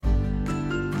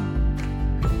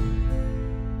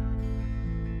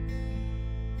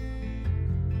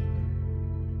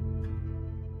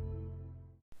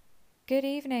Good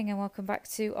evening and welcome back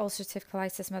to Ulcerative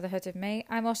Colitis Motherhood of Me.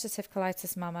 I'm Ulcerative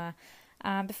Colitis Mama.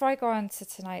 Before I go on to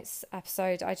tonight's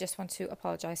episode, I just want to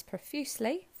apologise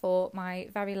profusely for my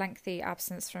very lengthy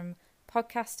absence from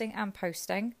podcasting and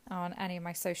posting on any of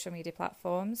my social media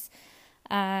platforms.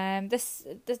 There's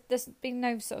been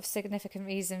no sort of significant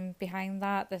reason behind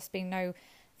that. There's been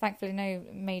thankfully no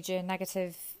major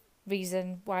negative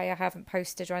reason why I haven't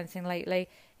posted or anything lately.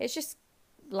 It's just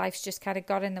life's just kind of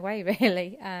got in the way,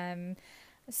 really.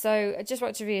 So I just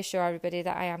want to reassure everybody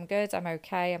that I am good, I'm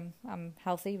okay, I'm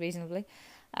healthy reasonably.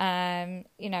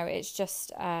 It's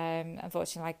just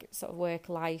unfortunately like sort of work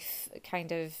life,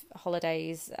 kind of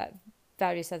holidays,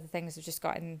 various other things have just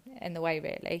got in the way,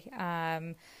 really.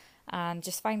 And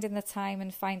just finding the time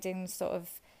and finding sort of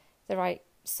the right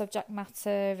subject matter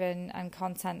and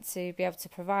content to be able to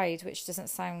provide, which doesn't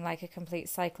sound like a complete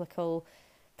cyclical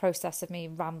process of me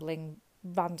rambling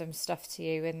random stuff to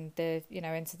you in the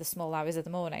into the small hours of the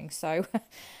morning. So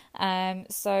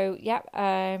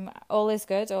all is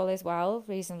good, all is well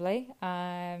reasonably.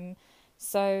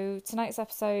 So tonight's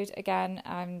episode, again,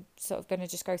 I'm sort of going to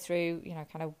just go through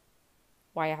kind of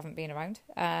why I haven't been around,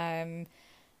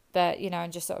 but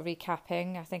and just sort of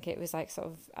recapping. I think it was like sort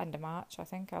of end of March I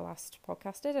think I last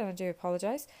podcasted, and I do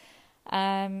apologise.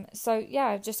 I'm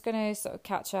just going to sort of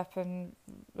catch up and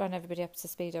run everybody up to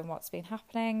speed on what's been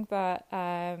happening. But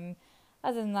other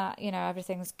than that,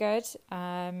 everything's good.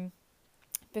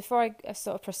 Before I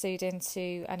sort of proceed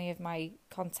into any of my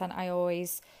content, I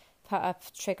always put up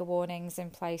trigger warnings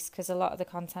in place because a lot of the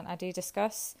content I do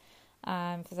discuss,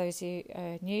 for those of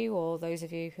you new or those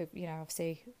of you who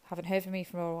obviously haven't heard from me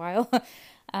for a while,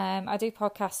 I do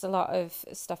podcast a lot of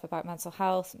stuff about mental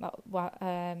health,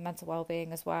 mental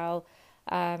well-being as well.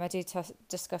 I do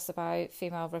discuss about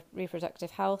female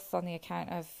reproductive health on the account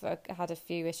of had a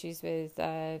few issues with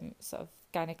sort of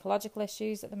gynecological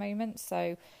issues at the moment.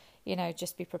 So,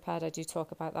 just be prepared. I do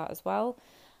talk about that as well.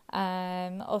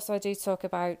 Also, I do talk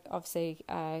about obviously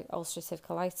ulcerative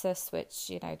colitis,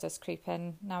 which does creep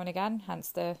in now and again, hence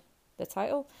the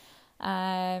title.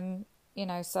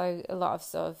 So a lot of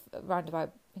sort of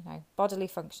roundabout bodily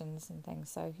functions and things.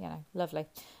 So lovely.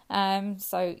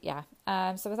 So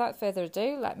without further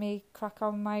ado, let me crack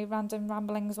on my random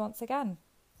ramblings once again.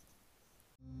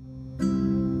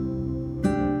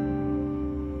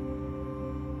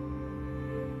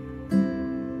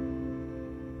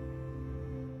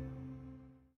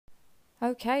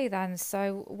 Okay then,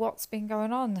 so what's been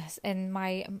going on in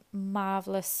my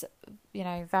marvellous,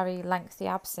 very lengthy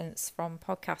absence from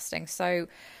podcasting?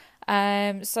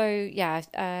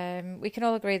 We can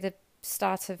all agree the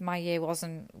start of my year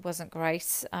wasn't great.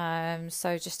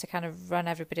 So just to kind of run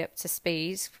everybody up to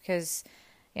speed, because,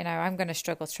 I'm going to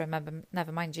struggle to remember,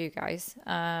 never mind you guys.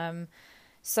 I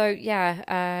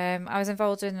was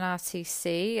involved in an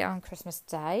RTC on Christmas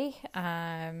Day,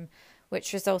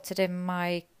 which resulted in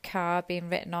my car being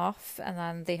written off, and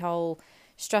then the whole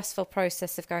stressful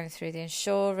process of going through the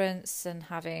insurance and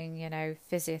having,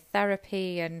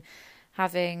 physiotherapy and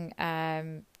having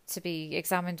to be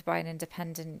examined by an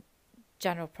independent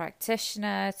general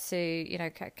practitioner to,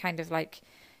 kind of like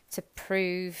to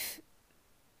prove,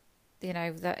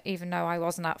 that even though I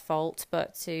wasn't at fault,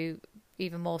 but to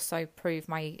even more so prove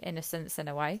my innocence in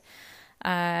a way.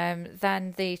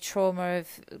 Then the trauma of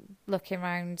looking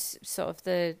around sort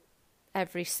of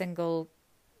every single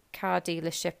car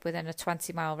dealership within a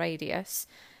 20-mile radius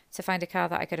to find a car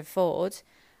that I could afford,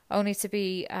 only to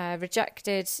be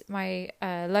rejected. My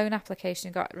loan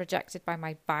application got rejected by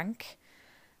my bank,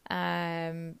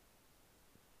 and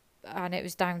it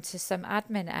was down to some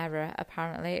admin error.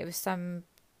 Apparently it was some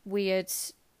weird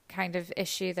kind of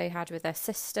issue they had with their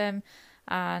system,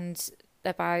 and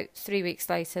about 3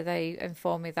 weeks later they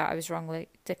informed me that I was wrongly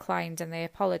declined and they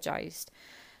apologised.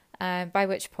 By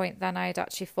which point then I'd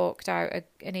actually forked out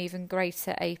an even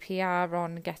greater APR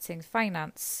on getting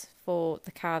finance for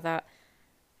the car that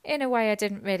in a way I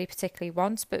didn't really particularly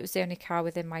want, but it was the only car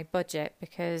within my budget,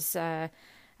 because I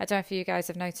don't know if you guys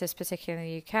have noticed, particularly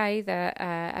in the UK, that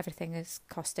everything is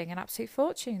costing an absolute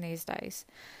fortune these days.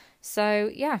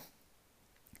 So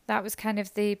that was kind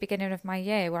of the beginning of my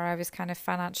year where I was kind of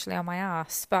financially on my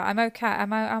arse, but I'm okay.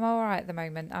 I'm all right at the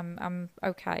moment. I'm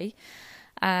okay.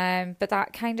 But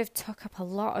that kind of took up a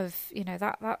lot of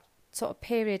that sort of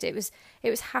period. It was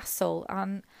hassle,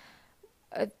 and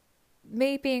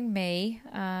me being me.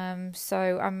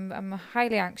 So I'm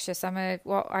highly anxious. I'm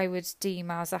what I would deem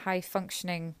as a high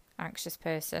functioning anxious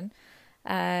person.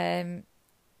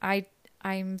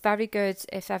 I'm very good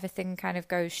if everything kind of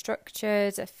goes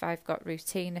structured, if I've got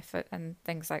routine, and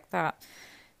things like that.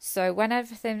 So when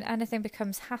anything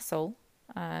becomes hassle,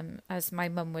 as my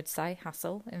mum would say,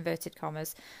 hassle, inverted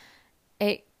commas,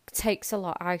 it takes a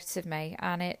lot out of me,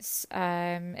 and it's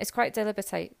quite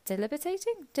debilitating,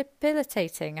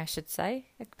 I should say.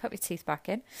 I could put my teeth back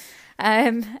in.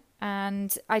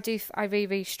 And I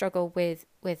really struggle with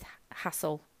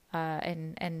hassle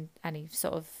in any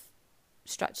sort of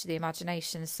stretch of the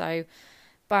imagination. So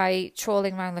by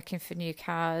trawling around looking for new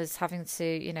cars, having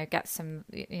to,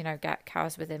 get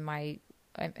cars within my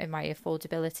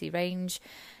affordability range,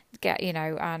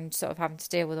 and sort of having to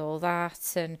deal with all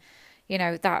that, and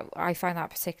that I find that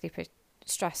particularly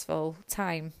stressful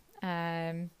time.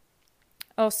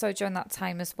 Also during that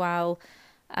time as well,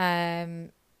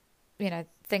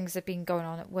 things have been going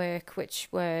on at work which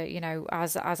were,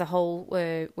 as a whole,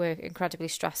 were incredibly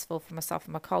stressful for myself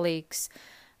and my colleagues.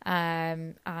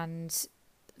 And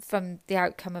from the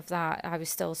outcome of that, I was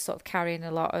still sort of carrying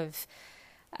a lot of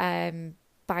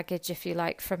baggage, if you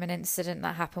like, from an incident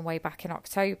that happened way back in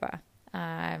October.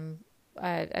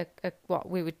 What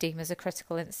we would deem as a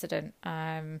critical incident,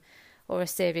 or a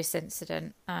serious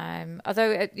incident.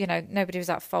 Although, nobody was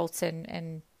at fault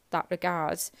in that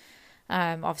regard.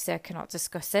 Obviously, I cannot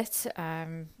discuss it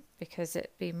because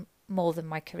it'd be more than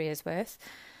my career's worth.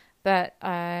 But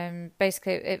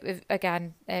basically, it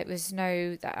was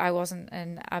that I wasn't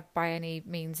by any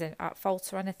means at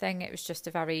fault or anything. It was just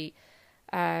a very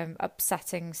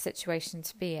upsetting situation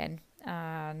to be in.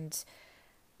 And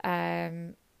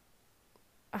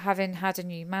having had a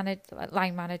new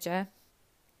line manager,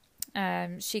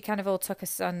 she kind of all took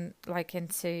us on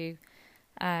into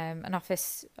an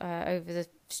office over the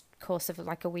course of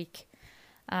a week,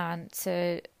 and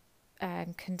to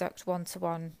conduct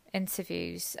one-to-one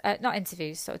interviews, not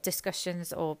interviews, sort of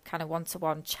discussions, or kind of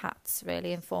one-to-one chats,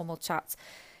 really informal chats,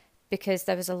 because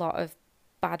there was a lot of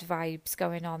bad vibes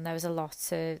going on. There was an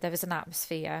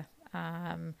atmosphere,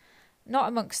 not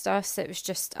amongst us. It was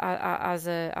just as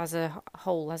a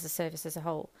whole, as a service as a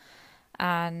whole.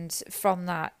 And from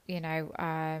that, I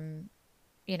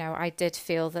did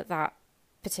feel that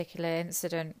particular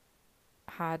incident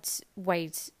had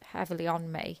weighed heavily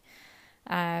on me,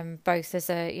 both as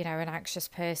an anxious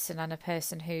person and a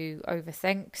person who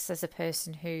overthinks, as a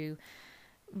person who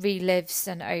relives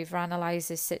and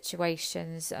overanalyzes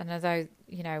situations. And although,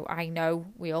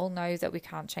 we all know that we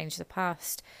can't change the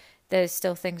past, there's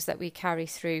still things that we carry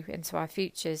through into our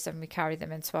futures, and we carry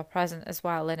them into our present as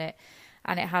well. And it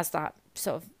has that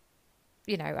sort of,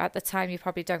 at the time you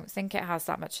probably don't think it has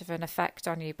that much of an effect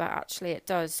on you, but actually it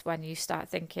does when you start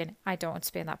thinking, I don't want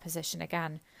to be in that position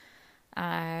again.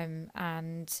 And,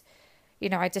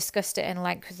 I discussed it in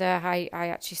length with her. I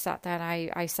actually sat there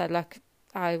and I said, look,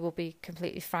 I will be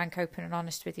completely frank, open and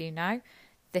honest with you now.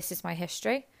 This is my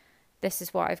history. This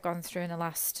is what I've gone through in the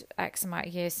last X amount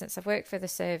of years since I've worked for the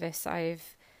service. I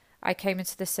came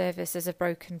into the service as a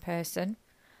broken person.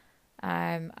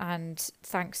 And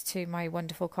thanks to my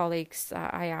wonderful colleagues,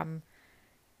 I am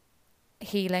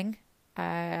healing.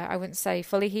 I wouldn't say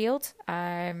fully healed.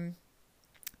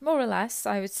 More or less,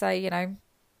 I would say,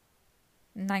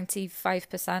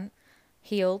 95%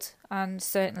 healed. And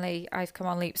certainly I've come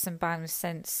on leaps and bounds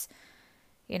since,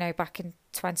 back in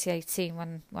 2018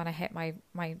 when I hit my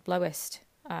lowest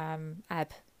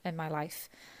ebb in my life.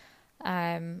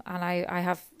 And I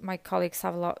have, my colleagues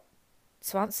have a lot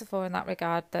to answer for in that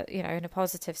regard, that, in a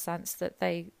positive sense, that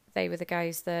they were the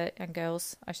guys and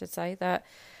girls, I should say, that,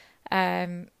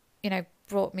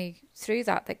 brought me through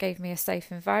that gave me a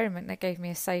safe environment, that gave me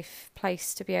a safe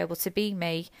place to be able to be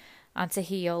me and to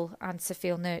heal and to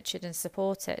feel nurtured and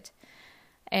supported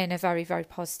in a very, very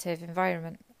positive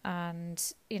environment.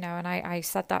 And, and I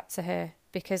said that to her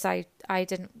because I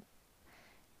didn't,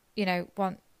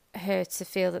 want her to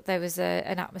feel that there was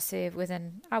an atmosphere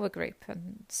within our group,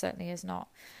 and certainly is not.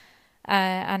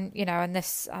 And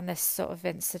this sort of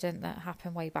incident that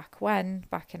happened way back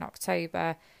in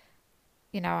October,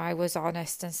 I was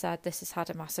honest and said this has had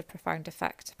a massive, profound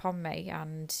effect upon me,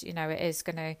 and it is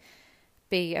going to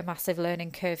be a massive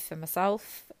learning curve for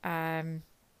myself.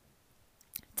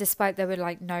 Despite there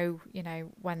were no,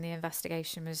 when the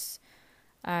investigation was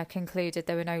concluded,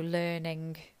 there were no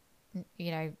learning,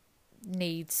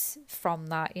 needs from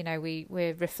that.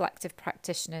 We're reflective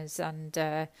practitioners,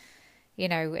 and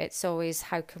it's always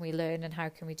how can we learn and how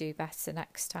can we do better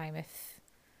next time if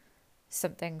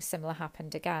something similar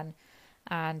happened again.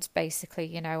 And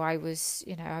basically, I was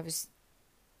in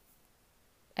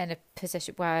a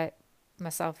position where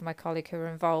myself and my colleague who were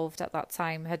involved at that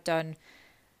time had done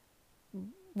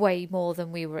way more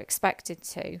than we were expected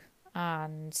to.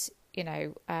 And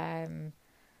in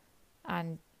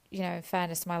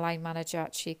fairness, my line manager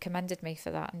actually commended me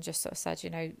for that and just sort of said,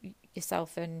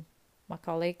 yourself and my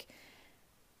colleague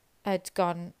had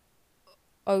gone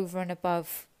over and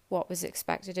above what was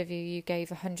expected of you. You gave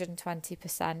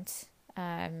 120%,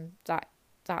 that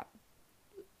that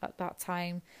at that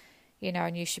time,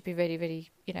 and you should be really, really,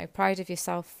 proud of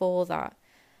yourself for that.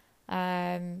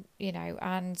 And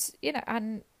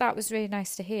that was really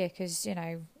nice to hear, because,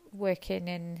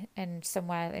 working in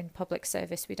somewhere in public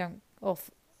service, we don't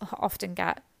often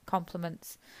get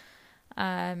compliments.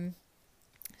 So,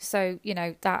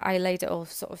 that I laid it all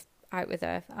sort of out with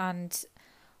her. And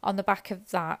on the back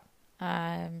of that,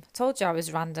 I told you I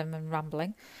was random and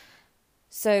rambling.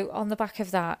 So on the back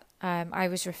of that, I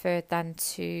was referred then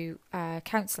to a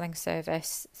counselling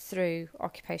service through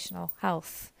occupational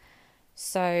health.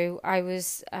 So I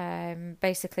was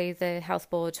basically the health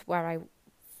board that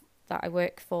I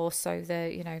work for. So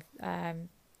they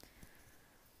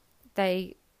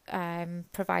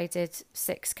provided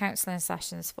 6 counselling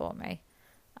sessions for me,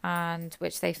 and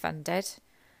which they funded.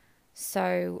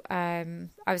 So I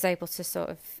was able to sort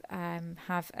of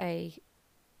have a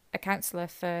counsellor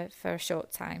for a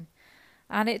short time,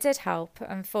 and it did help.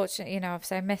 Unfortunately,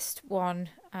 obviously I missed one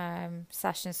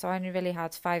session, so I only really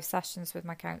had 5 sessions with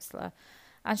my counsellor,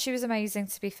 and she was amazing,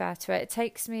 to be fair to it. It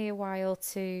takes me a while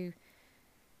to,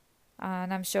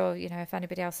 and I'm sure, if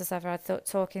anybody else has ever had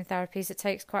talking therapies, it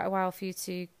takes quite a while for you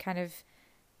to kind of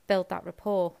build that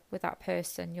rapport with that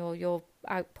person. You're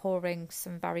outpouring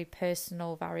some very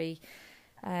personal, very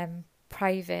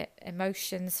private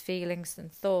emotions, feelings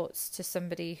and thoughts to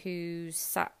somebody who's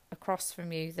sat across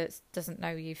from you that doesn't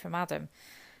know you from Adam.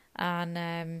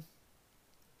 And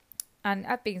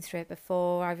I've been through it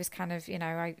before. I was kind of,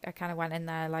 I kind of went in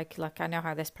there like I know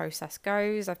how this process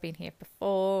goes. I've been here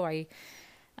before.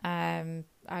 And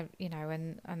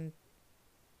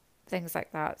things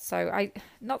like that. So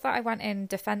not that I went in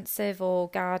defensive or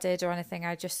guarded or anything.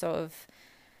 I just sort of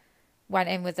went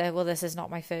in with this is not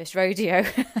my first rodeo.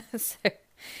 So,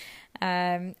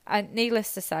 and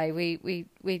needless to say, we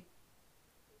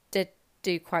did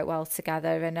do quite well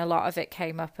together, and a lot of it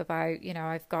came up about,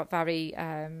 I've got very,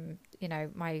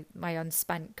 my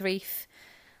unspent grief,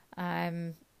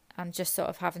 and just sort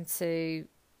of having to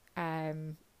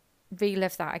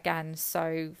relive that again.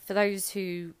 So for those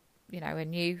who, are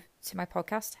new to my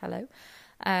podcast, hello.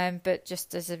 But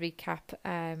just as a recap,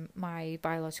 my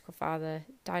biological father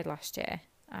died last year.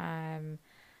 And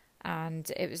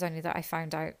it was only that I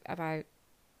found out about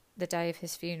the day of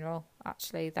his funeral,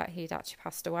 actually, that he'd actually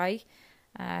passed away.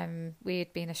 We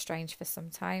had been estranged for some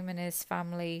time, and his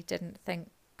family didn't think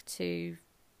to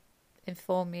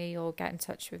inform me or get in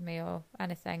touch with me or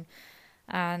anything.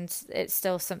 And it's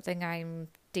still something I'm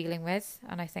dealing with,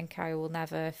 and I think I will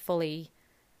never fully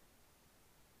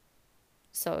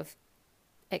sort of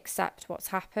accept what's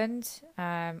happened.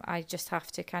 I just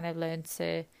have to kind of learn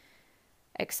to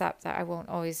accept that I won't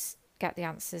always get the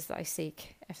answers that I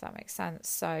seek, if that makes sense.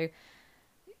 So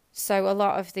a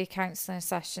lot of the counselling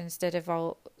sessions did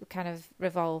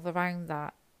revolve around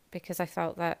that, because I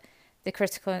felt that the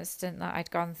critical incident that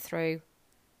I'd gone through,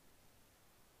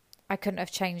 I couldn't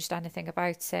have changed anything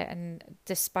about it. And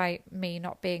despite me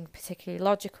not being particularly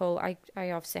logical, I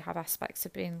obviously have aspects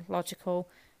of being logical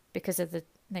because of the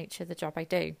nature of the job I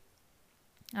do.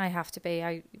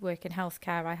 I work in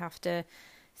healthcare. I have to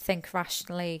think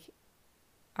rationally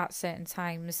at certain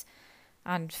times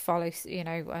and follow,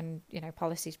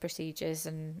 policies, procedures,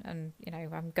 and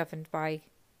I'm governed by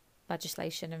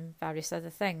legislation and various other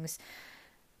things.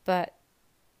 But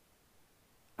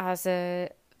as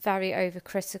a very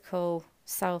overcritical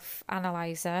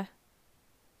self-analyzer,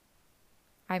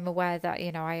 I'm aware that,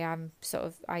 I am sort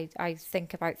of, I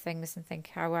think about things and think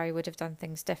how I would have done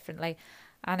things differently.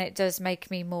 And it does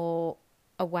make me more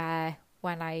aware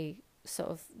when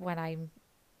I'm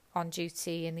on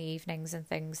duty in the evenings and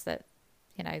things, that,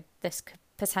 this could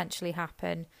potentially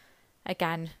happen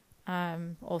again,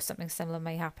 or something similar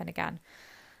may happen again.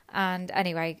 And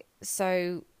anyway,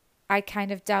 so I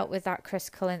kind of dealt with that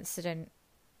critical incident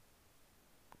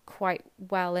quite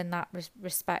well in that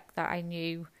respect, that I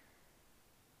knew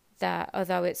that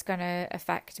although it's going to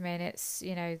affect me, and it's,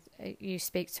 you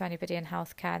speak to anybody in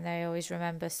healthcare and they always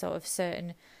remember sort of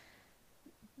certain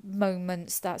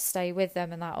moments that stay with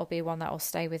them, and that'll be one that will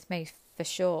stay with me for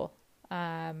sure.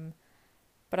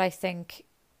 But I think,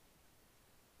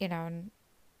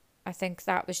 I think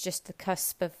that was just the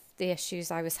cusp of the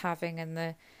issues I was having, and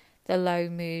the low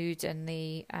mood, and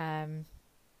the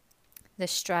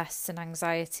stress and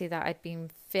anxiety that I'd been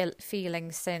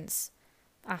feeling since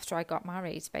after I got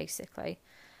married, basically.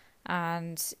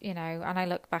 And, and I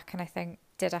look back and I think,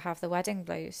 did I have the wedding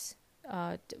blues?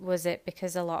 Was it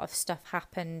because a lot of stuff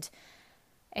happened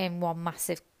in one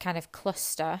massive kind of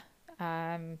cluster?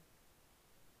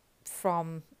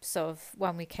 from sort of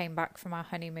when we came back from our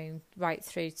honeymoon right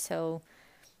through till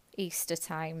Easter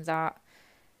time, that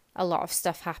a lot of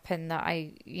stuff happened that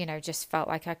I, just felt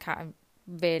like I can't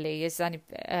really, is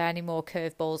any more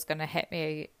curveballs going to hit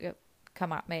me,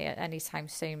 come at me at any time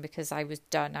soon, because I was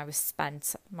done. I was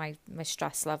spent. My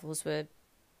stress levels were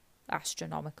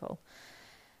astronomical.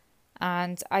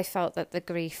 And I felt that the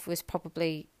grief was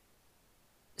probably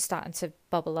starting to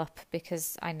bubble up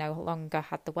because I no longer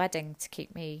had the wedding to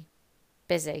keep me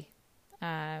busy.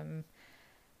 And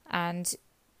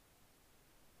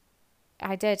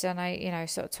I did, and I,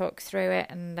 sort of talked through it,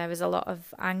 and there was a lot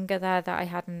of anger there that I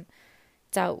hadn't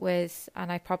dealt with, and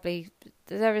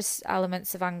there is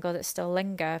elements of anger that still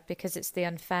linger because it's the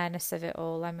unfairness of it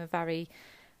all. I'm a very,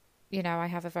 I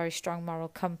have a very strong moral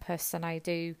compass, and I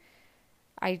do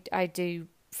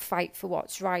fight for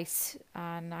what's right,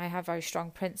 and I have very strong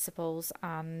principles,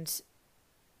 and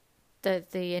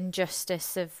the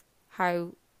injustice of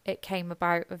how it came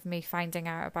about, of me finding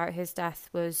out about his death,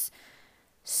 was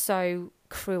so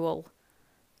cruel,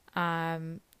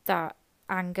 that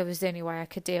anger was the only way I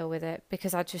could deal with it,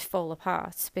 because I'd just fall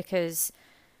apart. Because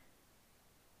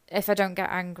if I don't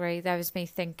get angry, there was me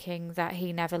thinking that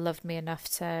he never loved me enough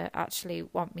to actually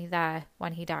want me there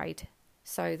when he died.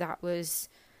 So that was,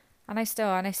 and I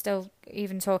still,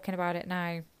 even talking about it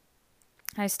now,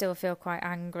 I still feel quite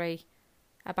angry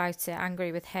about it,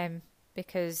 angry with him,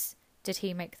 because did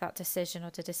he make that decision, or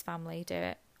did his family do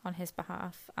it on his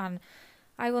behalf? And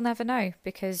I will never know,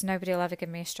 because nobody will ever give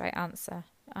me a straight answer.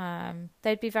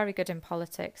 They'd be very good in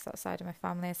politics, that side of my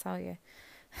family, I tell you.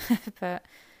 But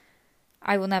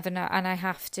I will never know, and I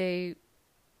have to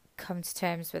come to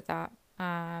terms with that.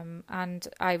 And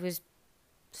I was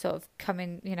sort of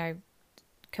coming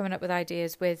up with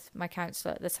ideas with my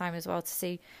counsellor at the time as well, to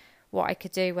see what I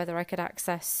could do, whether I could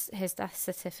access his death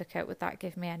certificate. Would that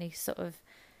give me any sort of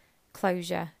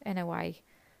closure in a way?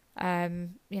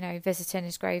 Visiting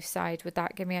his graveside, would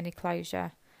that give me any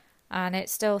closure? And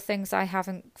it's still things I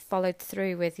haven't followed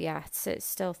through with yet. It's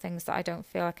still things that I don't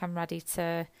feel like I'm ready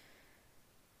to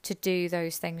do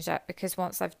those things yet, because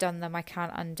once I've done them, I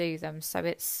can't undo them. So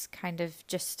it's kind of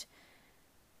just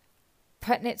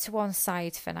putting it to one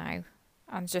side for now,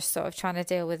 and just sort of trying to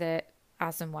deal with it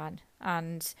as and when.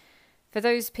 And for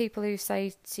those people who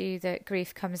say to you that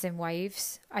grief comes in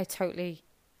waves, I totally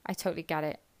get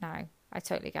it now. I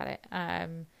totally get it.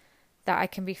 That I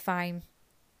can be fine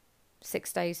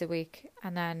 6 days a week,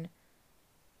 and then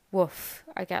woof,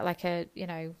 I get like a,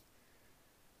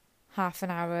 half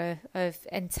an hour of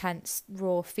intense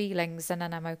raw feelings, and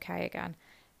then I'm okay again.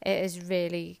 It is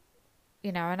really,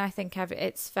 and I think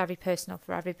it's very personal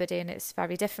for everybody, and it's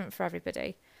very different for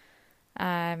everybody.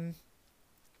 And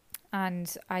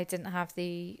I didn't have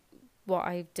what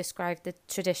I described, the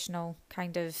traditional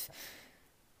kind of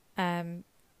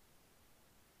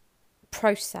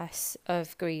process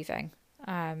of grieving,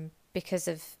 because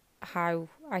of how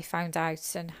I found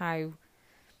out, and how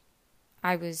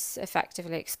I was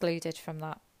effectively excluded from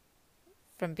that,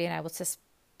 from being able to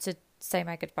say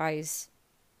my goodbyes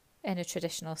in a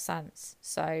traditional sense.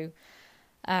 So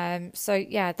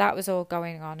yeah, that was all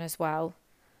going on as well.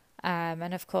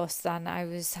 And of course, then I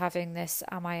was having this: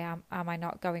 am I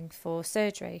not going for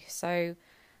surgery? So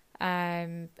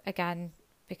again,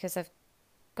 because I've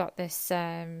got this,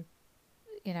 I've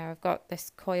got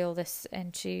this coil, this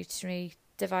intrauterine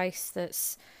device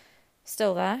that's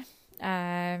still there.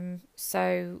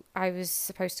 So I was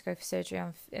supposed to go for surgery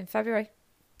in February.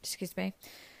 Excuse me.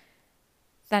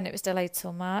 Then it was delayed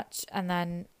till March, and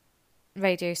then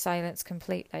radio silence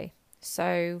completely.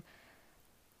 So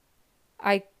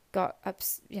I got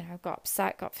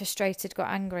upset, got frustrated, got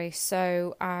angry.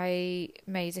 So I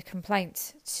made a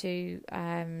complaint to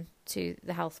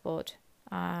the health board,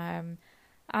 and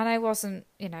I wasn't,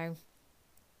 and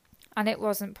it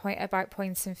wasn't about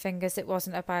pointing fingers. It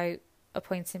wasn't about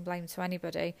appointing blame to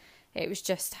anybody. It was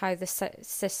just how the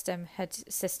system had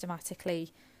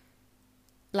systematically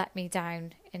let me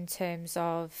down, in terms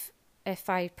of if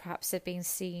I perhaps had been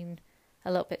seen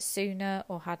a little bit sooner,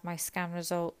 or had my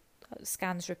scans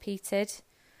repeated,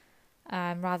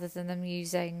 rather than them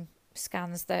using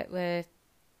scans that were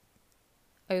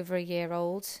over a year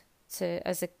old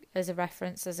as a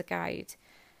reference, as a guide.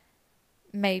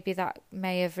 Maybe that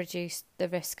may have reduced the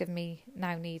risk of me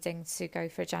now needing to go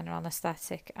for a general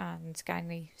anaesthetic and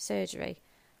gynae surgery.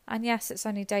 And yes, it's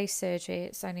only day surgery.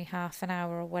 It's only half an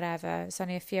hour or whatever. It's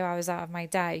only a few hours out of my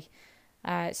day.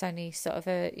 It's only sort of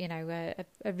a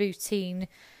routine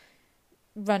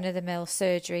run-of-the-mill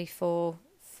surgery for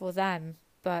them.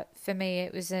 But for me,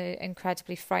 it was an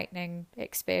incredibly frightening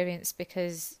experience,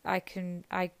 because I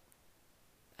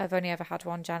I've only ever had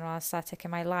one general anaesthetic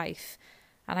in my life,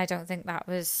 and I don't think that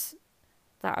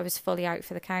I was fully out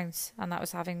for the count, and that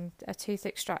was having a tooth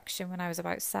extraction when I was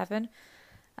about 7.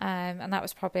 And that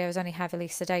was probably, I was only heavily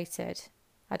sedated.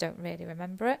 I don't really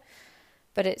remember it,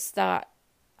 but it's that,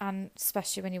 and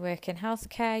especially when you work in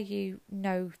healthcare, you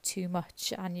know too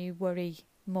much and you worry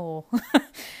more.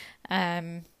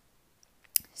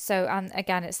 So, and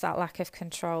again, it's that lack of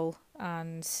control,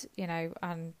 and, you know,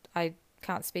 and I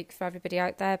can't speak for everybody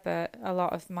out there, but a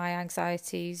lot of my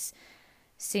anxieties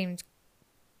seemed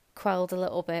quelled a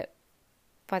little bit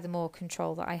by the more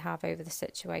control that I have over the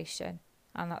situation.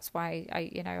 And that's why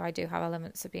I do have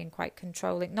elements of being quite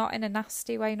controlling, not in a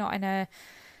nasty way, not in a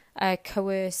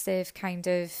coercive kind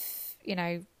of,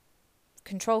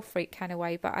 control freak kind of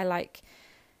way, but I like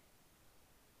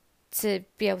to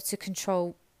be able to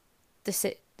control the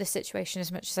situation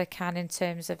as much as I can, in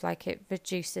terms of like it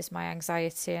reduces my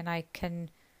anxiety and I can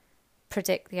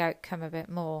predict the outcome a bit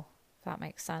more, if that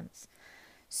makes sense.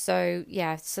 So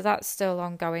yeah, so that's still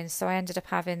ongoing. So I ended up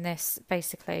having this,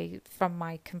 basically from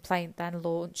my complaint then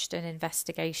launched an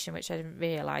investigation, which I didn't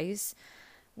realise,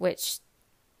 which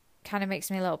kind of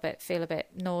makes me feel a bit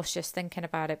nauseous thinking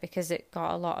about it, because it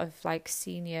got a lot of like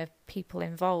senior people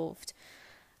involved.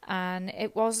 And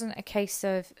it wasn't a case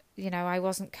of, I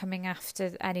wasn't coming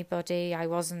after anybody. I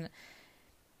wasn't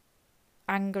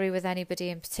angry with anybody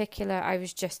in particular. I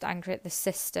was just angry at the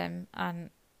system.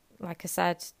 And like I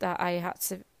said, that I had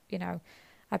to,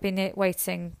 I've been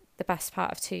waiting the best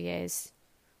part of 2 years,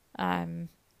 from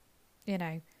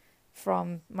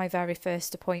my very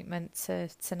first appointment to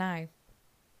now.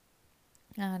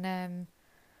 And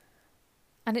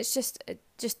it's just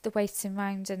the waiting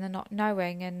round and the not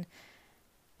knowing, and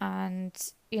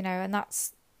and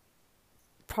that's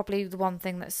probably the one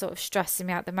thing that's sort of stressing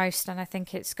me out the most. And I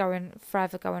think it's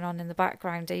forever going on in the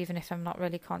background, even if I'm not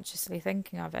really consciously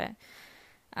thinking of it.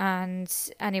 And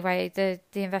anyway, the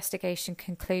investigation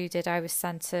concluded. I was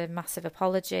sent a massive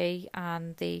apology,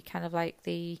 and the kind of like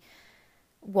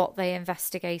what they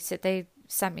investigated, they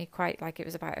sent me quite, like, it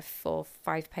was about a 4 or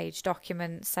 5 page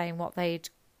document saying what had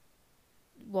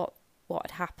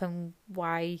happened,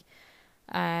 why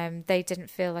they didn't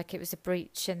feel like it was a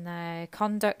breach in their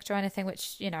conduct or anything,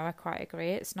 which, I quite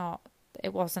agree.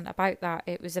 It wasn't about that.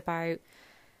 It was about,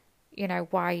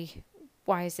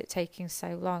 why is it taking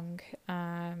so long?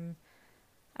 And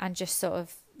just sort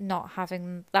of not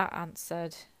having that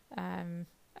answered.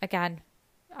 Again,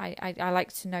 I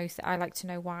like to know I like to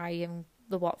know why, and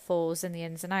the what fors and the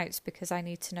ins and outs, because I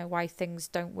need to know why things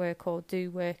don't work or do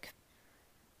work,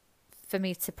 for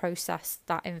me to process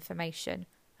that information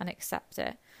and accept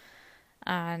it.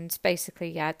 And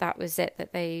basically, yeah, that was it.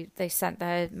 That they sent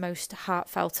their most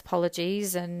heartfelt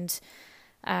apologies, and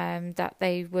that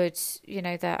they would,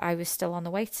 that I was still on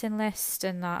the waiting list,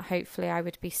 and that hopefully I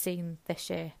would be seen this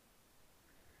year.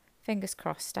 Fingers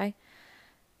crossed, eh?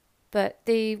 But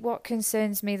what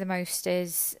concerns me the most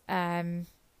is, this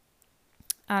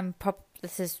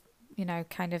is,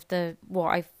 kind of what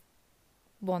I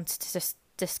wanted to just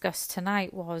discuss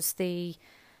tonight, was the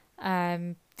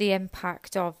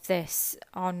impact of this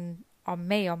on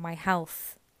me, on my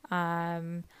health.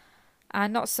 And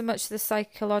not so much the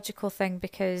psychological thing,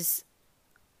 because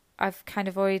I've kind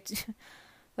of already,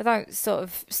 without sort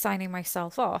of signing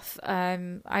myself off,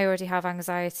 I already have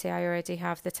anxiety. I already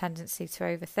have the tendency to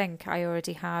overthink. I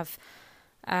already have,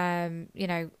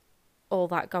 all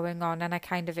that going on. And I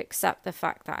kind of accept the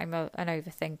fact that I'm an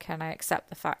overthinker, and I accept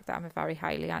the fact that I'm a very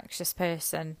highly anxious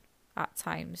person at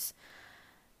times.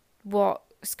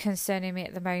 What's concerning me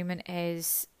at the moment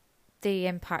is the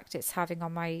impact it's having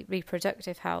on my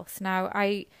reproductive health. Now,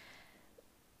 I've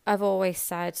always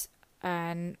said,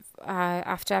 and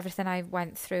after everything I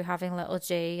went through, having little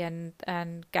G and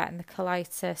getting the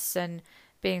colitis and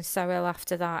being so ill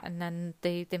after that, and then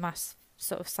the mass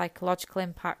sort of psychological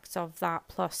impact of that,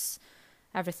 plus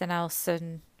everything else,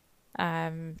 and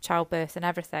childbirth and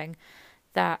everything,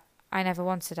 that I never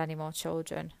wanted any more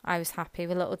children. I was happy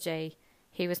with little G.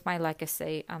 He was my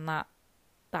legacy, and that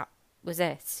was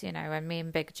it, and me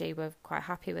and Big G were quite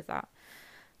happy with that.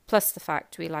 Plus the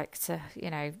fact we like to,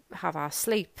 have our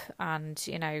sleep and,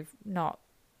 not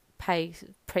pay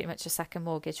pretty much a second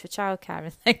mortgage for childcare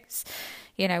and things.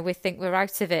 We think we're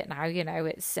out of it now,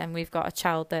 and we've got a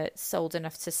child that's old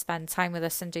enough to spend time with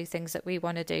us and do things that we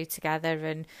want to do together.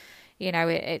 And,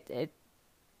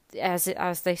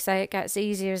 as they say, it gets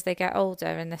easier as they get older.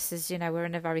 And this is, we're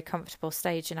in a very comfortable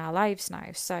stage in our lives now.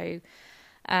 So,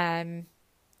 the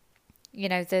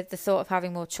thought of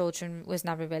having more children was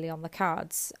never really on the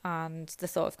cards, and the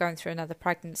thought of going through another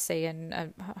pregnancy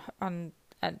and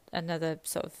another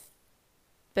sort of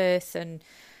birth and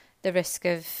the risk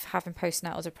of having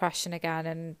postnatal depression again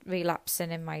and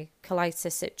relapsing in my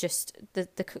colitis. It just,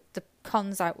 the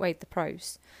cons outweighed the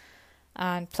pros.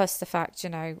 And plus the fact,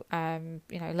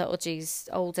 little G's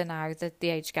older now, the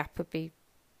age gap would be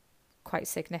quite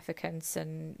significant,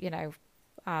 and,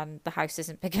 and the house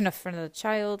isn't big enough for another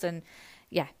child. And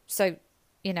yeah, so,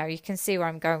 you can see where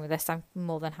I'm going with this. I'm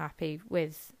more than happy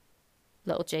with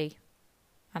little G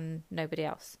and nobody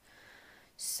else.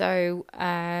 So,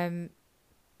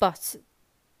 but,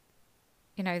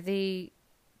 that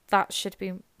should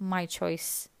be my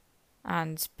choice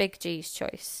and Big G's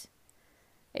choice.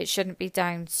 It shouldn't be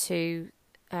down to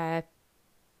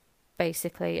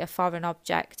basically a foreign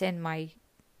object in my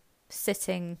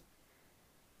sitting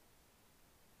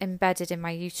embedded in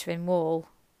my uterine wall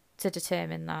to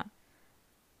determine that.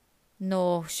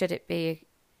 Nor should it be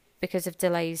because of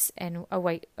delays in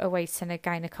awaiting a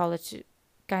gynecology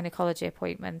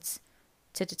appointment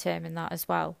to determine that as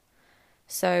well.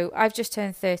 So I've just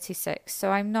turned 36,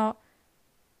 so I'm not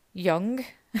young.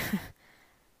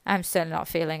 I'm certainly not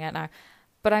feeling it now.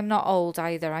 But I'm not old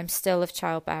either. I'm still of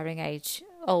childbearing age,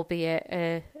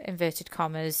 albeit inverted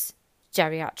commas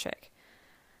geriatric.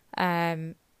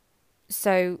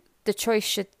 So the choice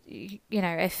should,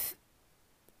 if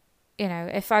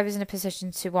I was in a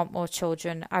position to want more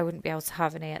children, I wouldn't be able to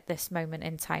have any at this moment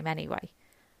in time anyway.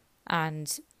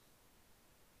 And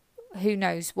who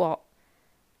knows what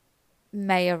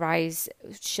may arise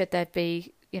should there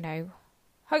be,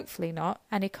 hopefully not,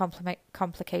 any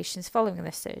complications following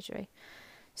this surgery.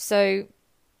 So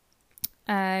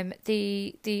the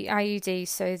IUD,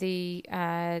 so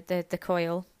the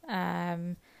coil,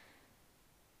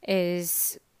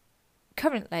 is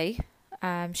currently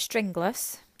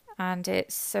stringless, and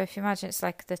it's, so if you imagine, it's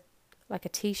like a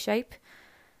T shape.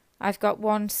 I've got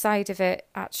one side of it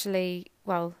actually,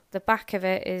 well, the back of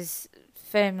it is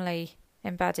firmly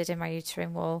embedded in my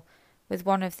uterine wall, with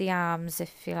one of the arms,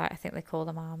 if you like, I think they call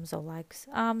them arms or legs.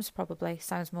 Arms probably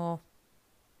sounds more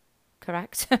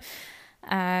correct.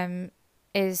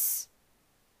 Is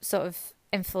sort of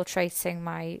infiltrating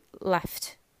my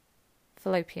left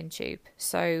fallopian tube.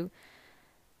 So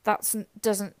that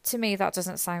doesn't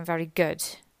sound very good.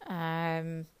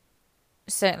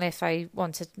 Certainly if I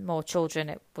wanted more children,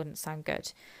 it wouldn't sound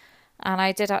good. And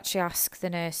I did actually ask the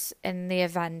nurse, in the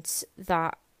event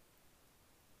that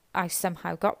I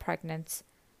somehow got pregnant,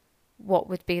 what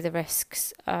would be the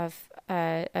risks of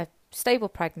a stable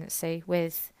pregnancy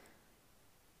with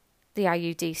the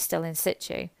IUD still in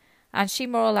situ. And she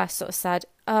more or less sort of said,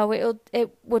 it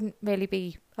wouldn't really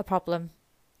be a problem.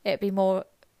 It'd be more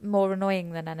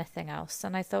annoying than anything else.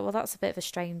 And I thought, well, that's a bit of a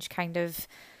strange kind of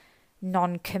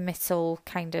non-committal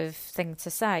kind of thing to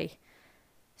say.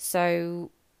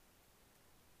 So,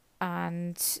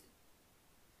 and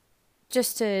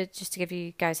just to give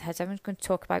you guys a heads up, I'm going to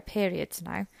talk about periods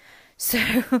now.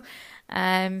 So,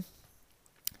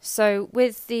 so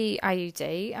with the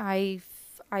IUD,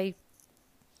 I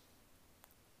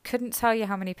couldn't tell you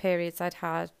how many periods I'd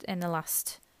had in the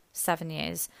last 7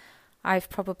 years. I've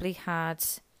probably had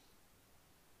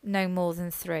no more than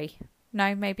 3.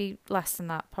 No, maybe less than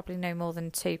that. Probably no more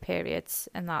than 2 periods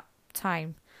in that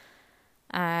time.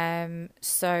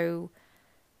 So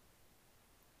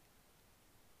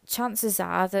chances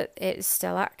are that it's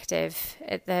still active.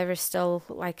 There is still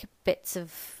like bits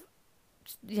of,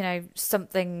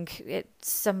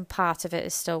 some part of it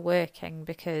is still working,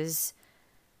 because,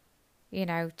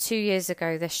 2 years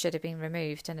ago this should have been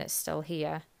removed and it's still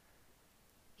here.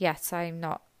 Yet I'm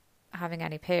not having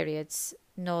any periods,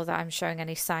 nor that I'm showing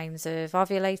any signs of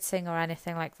ovulating or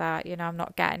anything like that. I'm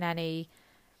not getting any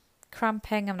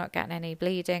cramping, I'm not getting any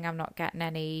bleeding, I'm not getting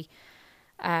any,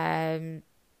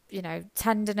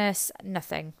 tenderness,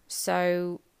 nothing.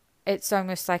 So it's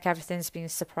almost like everything's been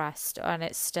suppressed, and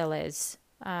it still is.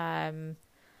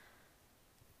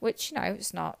 Which,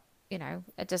 it's not,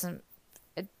 it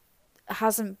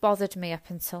hasn't bothered me up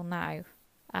until now.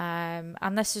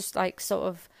 And this is like sort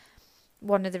of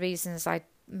one of the reasons I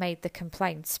made the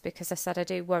complaints, because I said I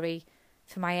do worry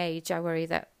for my age. I worry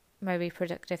that my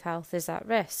reproductive health is at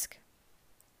risk.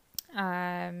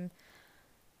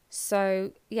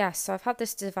 So I've had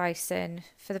this device in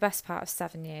for the best part of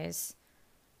 7 years,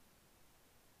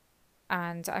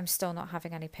 and I'm still not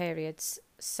having any periods.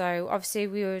 So obviously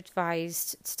we were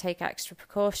advised to take extra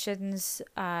precautions,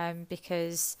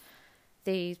 because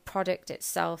the product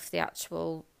itself, the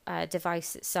actual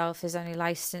device itself, is only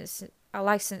licensed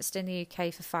in the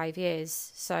UK for 5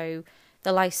 years. So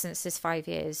the license is 5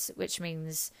 years, which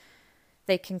means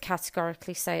they can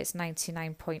categorically say it's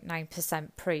 99.9%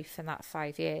 proof in that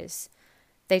 5 years.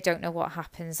 They don't know what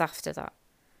happens after that.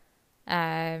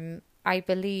 I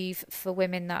believe for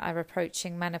women that are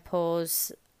approaching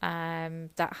menopause,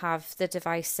 that have the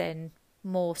device in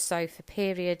more so for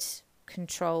period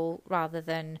control rather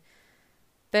than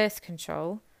birth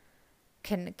control,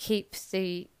 can keep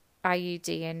the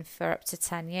IUD in for up to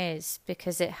 10 years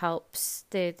because it helps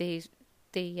the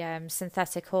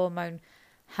synthetic hormone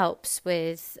helps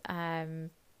with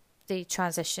the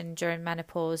transition during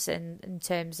menopause in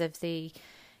terms of the,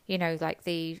 like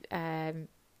the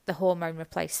hormone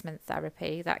replacement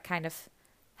therapy that kind of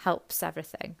helps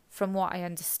everything. From what I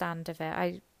understand of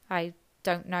it, I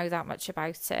don't know that much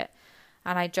about it,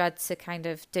 and I dread to kind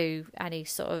of do any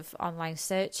sort of online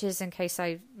searches in case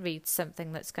I read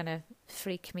something that's going to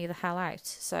freak me the hell out.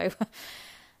 So,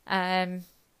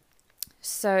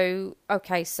 so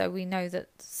we know that.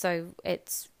 So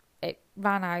it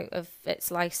ran out of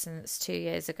its license 2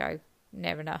 years ago,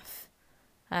 near enough.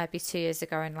 Be 2 years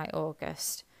ago in like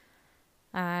August.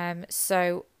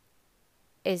 So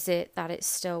is it that it's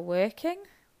still working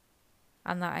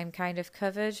and that I'm kind of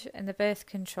covered in the birth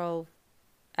control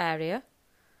area?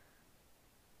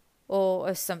 Or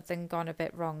has something gone a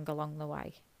bit wrong along the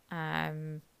way?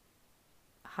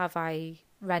 Have I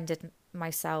rendered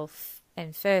myself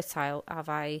infertile? Have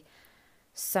I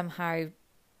somehow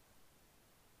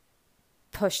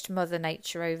pushed Mother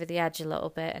Nature over the edge a little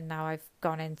bit and now I've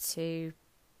gone into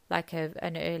like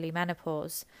an early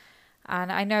menopause?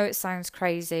 And I know it sounds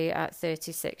crazy at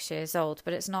 36 years old,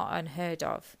 but it's not unheard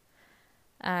of.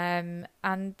 And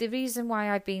the reason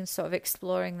why I've been sort of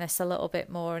exploring this a little bit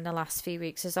more in the last few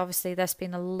weeks is obviously there's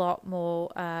been a lot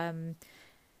more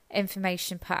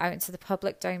information put out into the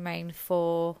public domain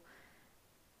for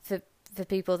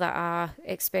people that are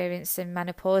experiencing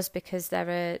menopause, because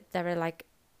there are like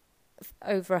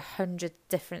over 100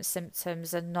 different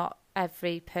symptoms and not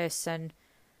every person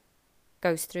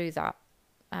goes through that.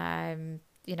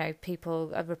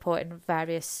 People are reporting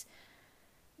various,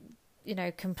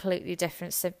 completely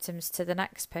different symptoms to the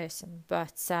next person.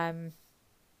 But and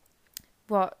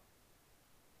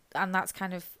that's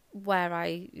kind of where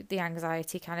the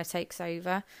anxiety kind of takes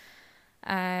over,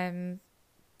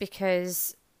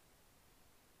 because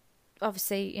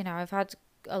obviously, I've had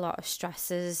a lot of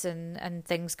stresses and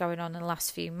things going on in the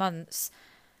last few months,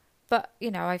 but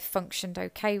I've functioned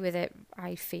okay with it,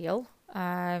 I feel,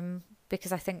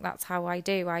 because I think that's how I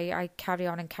do. I carry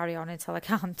on until I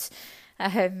can't.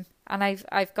 And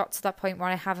I've got to that point where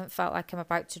I haven't felt like I'm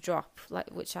about to drop,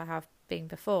 which I have been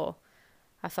before.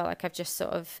 I felt like I've just sort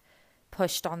of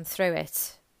pushed on through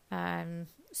it,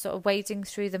 sort of wading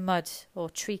through the mud, or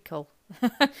treacle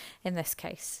in this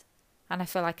case. And I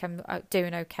feel like I'm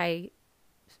doing okay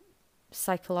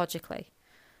psychologically.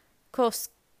 Of course,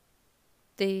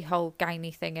 the whole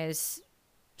gynae thing is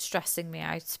stressing me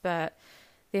out, but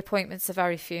the appointments are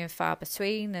very few and far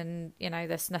between, and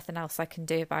there's nothing else I can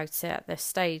do about it at this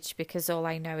stage, because all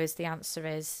I know is the answer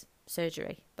is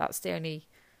surgery. That's the only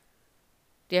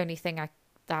thing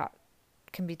that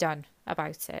can be done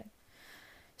about it.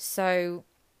 So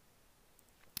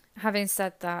having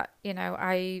said that,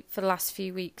 for the last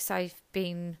few weeks I've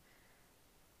been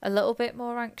a little bit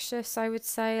more anxious, I would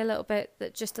say,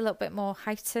 just a little bit more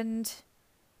heightened,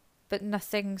 but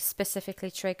nothing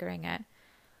specifically triggering it.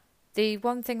 The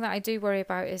one thing that I do worry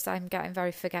about is I'm getting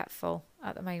very forgetful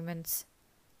at the moment,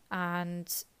 and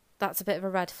that's a bit of a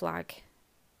red flag.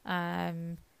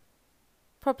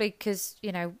 Probably because,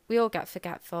 we all get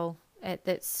forgetful.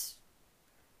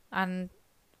 And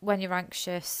when you're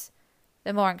anxious,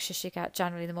 the more anxious you get,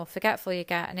 generally the more forgetful you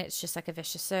get, and it's just like a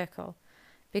vicious circle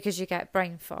because you get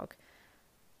brain fog.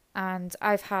 And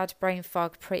I've had brain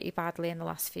fog pretty badly in the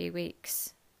last few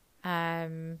weeks.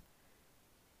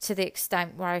 To the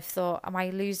extent where I've thought, am I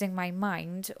losing my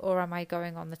mind or am I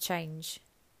going on the change?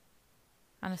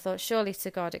 And I thought, surely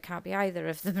to God it can't be either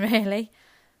of them, really.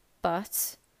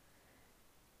 But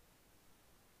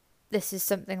this is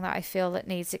something that I feel that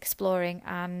needs exploring,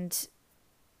 and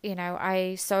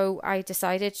I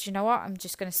decided, you know what, I'm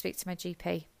just going to speak to my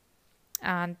GP.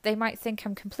 And they might think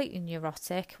I'm completely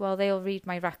neurotic. Well, they'll read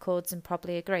my records and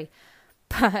probably agree.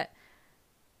 But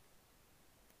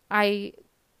I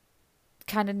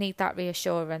kind of need that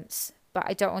reassurance, but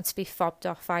I don't want to be fobbed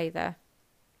off either,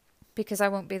 because I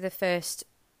won't be the first,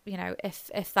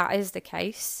 if that is the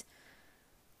case.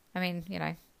 I mean,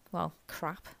 well,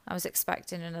 crap, I was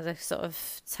expecting another sort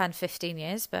of 10-15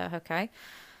 years, but okay.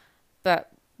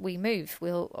 But we move,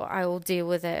 I will deal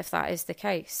with it if that is the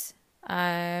case.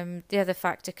 The other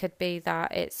factor could be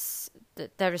that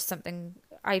that there is something,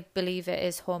 I believe it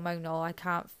is hormonal. I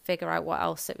can't figure out what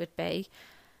else it would be.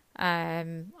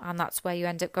 And that's where you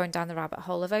end up going down the rabbit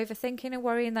hole of overthinking and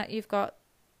worrying that you've got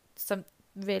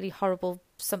really horrible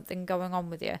something going on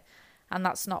with you. And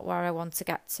that's not where I want to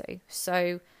get to.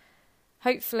 So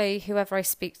hopefully whoever I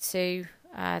speak to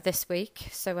this week,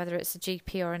 so whether it's a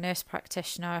GP or a nurse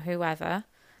practitioner or whoever,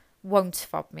 won't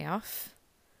fob me off.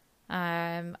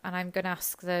 And I'm going to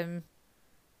ask them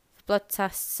for blood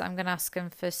tests. I'm going to ask them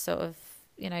for sort of,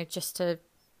 just to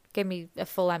give me a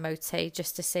full MOT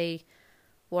just to see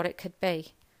what it could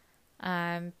be.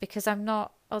 Because I'm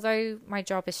not, although my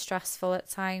job is stressful at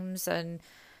times and,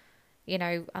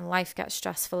 and life gets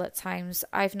stressful at times,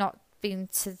 I've not been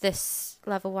to this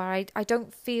level where I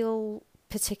don't feel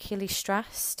particularly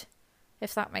stressed,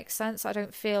 if that makes sense. I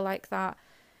don't feel like that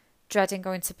dreading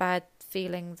going to bed,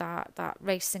 feeling that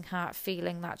racing heart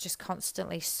feeling, that just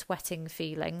constantly sweating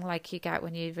feeling like you get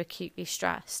when you're acutely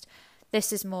stressed.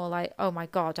 This is more like, oh my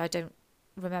God, I don't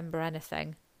remember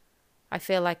anything. I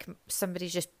feel like somebody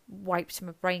just wiped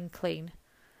my brain clean.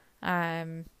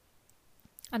 And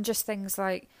just things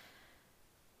like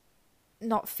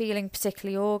not feeling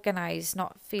particularly organised,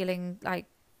 not feeling like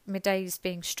my day's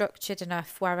being structured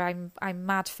enough, where I'm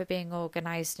mad for being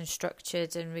organised and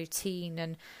structured and routine,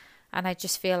 and I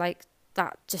just feel like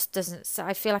that just doesn't,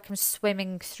 I feel like I'm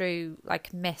swimming through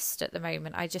like mist at the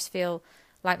moment. I just feel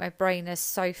like my brain is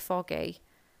so foggy,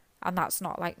 and that's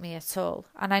not like me at all.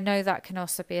 And I know that can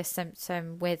also be a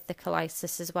symptom with the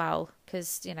colitis as well,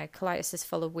 because colitis is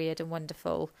full of weird and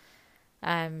wonderful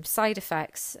side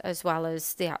effects, as well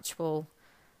as the actual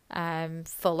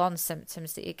full-on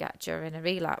symptoms that you get during a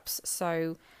relapse.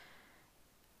 So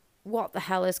what the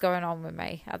hell is going on with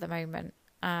me at the moment?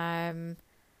 And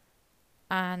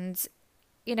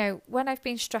when I've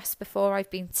been stressed before, I've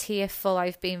been tearful,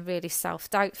 I've been really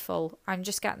self-doubtful. I'm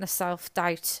just getting the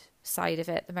self-doubt side of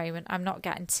it at the moment. I'm not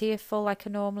getting tearful like I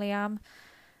normally am.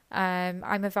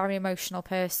 I'm a very emotional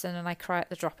person, and I cry at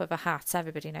the drop of a hat.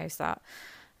 Everybody knows that.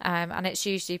 And it's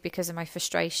usually because of my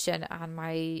frustration and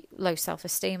my low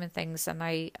self-esteem and things. And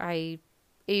I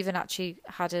even actually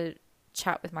had a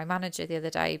chat with my manager the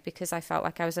other day because I felt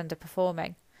like I was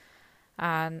underperforming.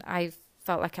 And I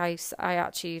felt like I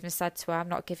actually even said to her, I'm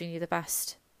not giving you the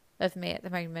best of me at the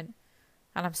moment,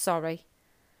 and I'm sorry.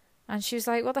 And she was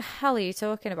like, what the hell are you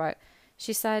talking about?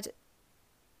 She said,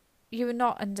 you were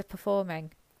not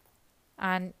underperforming.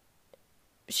 And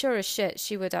sure as shit,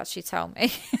 she would actually tell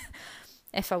me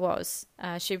if I was.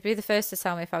 She'd be the first to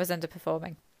tell me if I was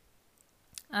underperforming.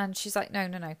 And she's like,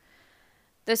 no.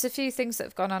 There's a few things that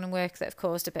have gone on in work that have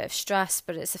caused a bit of stress,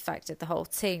 but it's affected the whole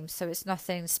team. So it's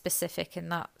nothing specific in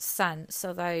that sense,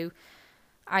 although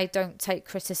I don't take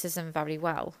criticism very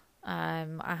well.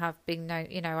 I have been known,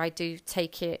 I do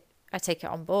take it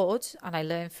on board and I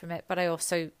learn from it, but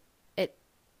it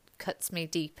cuts me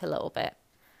deep a little bit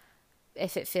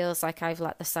if it feels like I've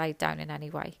let the side down in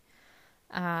any way.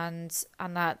 And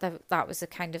that was a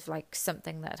kind of like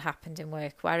something that had happened in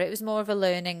work, where it was more of a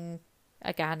learning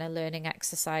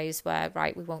exercise where,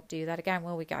 right, we won't do that again,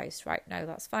 will we, guys? Right, no,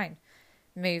 that's fine.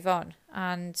 Move on.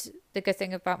 And the good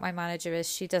thing about my manager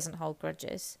is she doesn't hold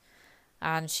grudges.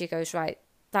 And she goes, right,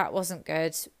 that wasn't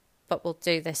good, but we'll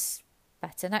do this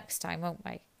better next time, won't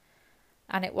we?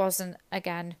 And it wasn't,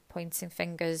 again, pointing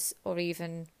fingers or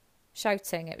even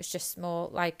shouting. It was just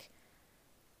more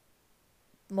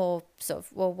sort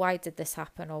of, well, why did this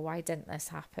happen, or why didn't this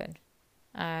happen?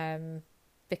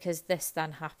 Because this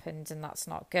then happened, and that's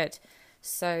not good.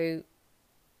 So,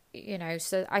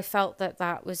 so I felt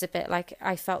that was a bit like,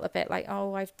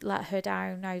 oh, I've let her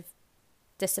down, I've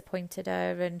disappointed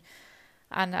her,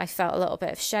 and I felt a little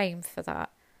bit of shame for that.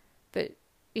 But,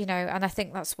 and I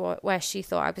think that's where she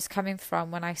thought I was coming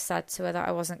from when I said to her that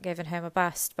I wasn't giving her my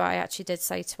best. But I actually did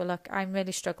say to her, look, I'm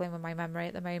really struggling with my memory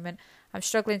at the moment. I'm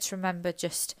struggling to remember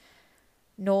just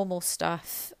normal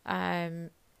stuff.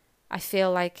 I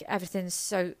feel like everything's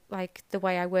so, like, the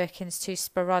way I work is too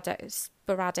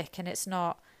sporadic, and it's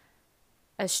not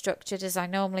as structured as I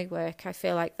normally work. I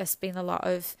feel like there's been a lot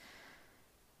of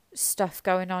stuff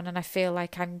going on, and I feel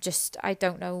like I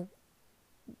don't know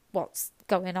what's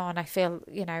going on. I feel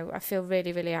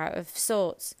really, really out of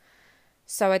sorts.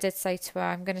 So I did say to her,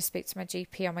 I'm going to speak to my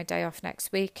GP on my day off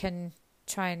next week and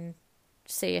try and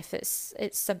see if it's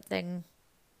something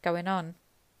going on.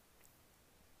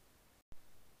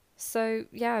 So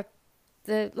yeah,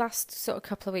 the last sort of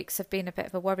couple of weeks have been a bit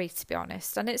of a worry, to be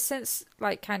honest. And it's since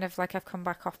I've come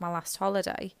back off my last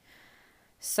holiday.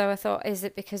 So I thought, is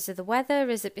it because of the weather?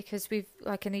 Is it because we've,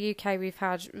 like in the UK, we've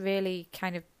had really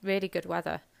good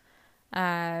weather? We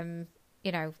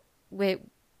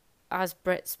as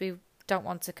Brits, we don't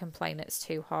want to complain it's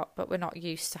too hot, but we're not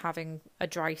used to having a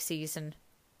dry season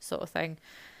sort of thing.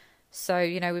 So,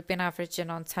 we've been averaging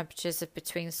on temperatures of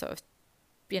between sort of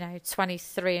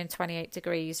 23 and 28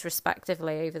 degrees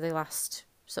respectively over the last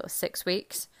sort of 6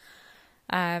 weeks.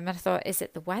 And I thought, is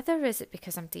it the weather? Is it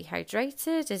because I'm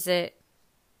dehydrated?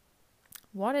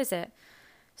 What is it?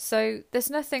 So there's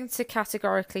nothing to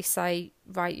categorically say,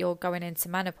 right, you're going into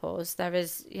menopause. There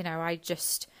is,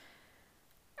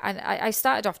 I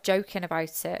started off joking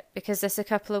about it because there's a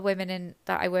couple of women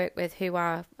that I work with who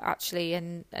are actually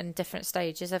in different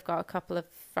stages. I've got a couple of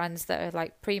friends that are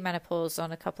like premenopausal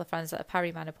and a couple of friends that are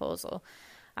perimenopausal.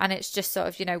 And it's just sort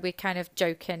of, we're kind of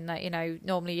joking that,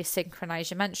 normally you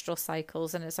synchronize your menstrual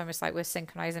cycles, and it's almost like we're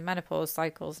synchronizing menopause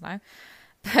cycles now.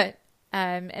 But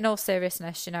in all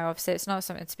seriousness, obviously it's not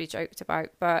something to be joked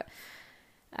about. But,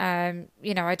 I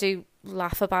do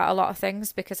laugh about a lot of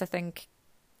things because I think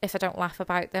if I don't laugh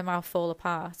about them, I'll fall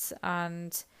apart.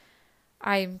 And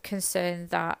I'm concerned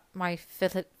that my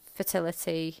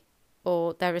fertility,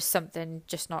 or there is something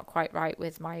just not quite right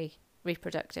with my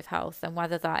reproductive health, and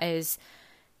whether that is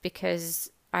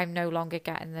because I'm no longer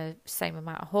getting the same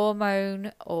amount of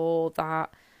hormone, or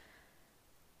that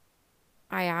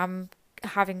I am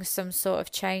having some sort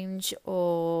of change,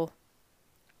 or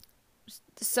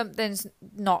something's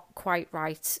not quite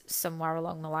right somewhere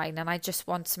along the line. And I just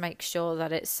want to make sure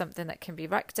that it's something that can be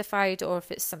rectified, or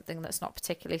if it's something that's not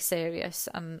particularly serious,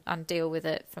 and deal with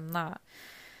it from that.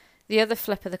 The other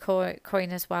flip of the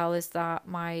coin as well is that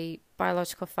my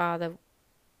biological father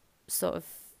sort of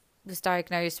was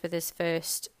diagnosed with his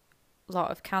first lot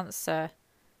of cancer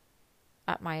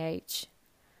at my age.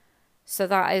 So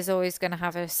that is always going to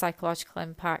have a psychological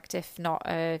impact, if not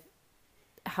a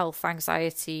health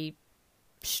anxiety,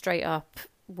 straight up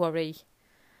worry.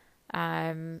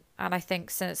 And I think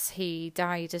since he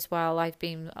died as well, I've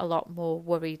been a lot more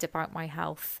worried about my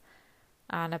health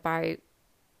and about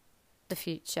the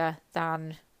future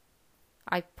than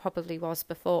I probably was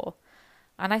before.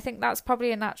 And I think that's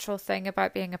probably a natural thing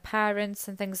about being a parent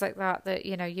and things like that, that,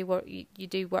 you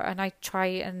do work. And I try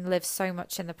and live so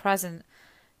much in the present,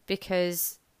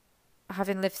 because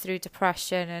having lived through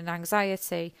depression and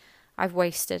anxiety, I've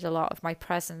wasted a lot of my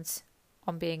present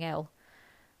on being ill.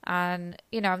 And,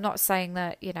 I'm not saying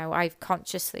that, I've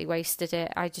consciously wasted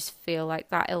it. I just feel like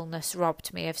that illness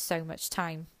robbed me of so much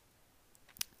time,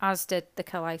 as did the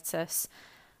colitis.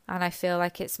 And I feel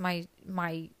like it's my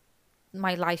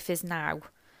life is now,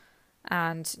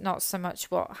 and not so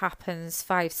much what happens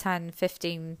 5, 10,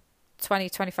 15, 20,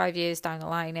 25 years down the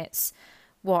line. It's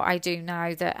what I do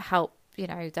now that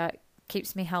that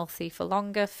keeps me healthy for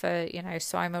longer,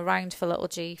 so I'm around for little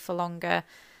G for longer,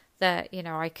 that,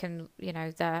 I can,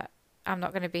 that I'm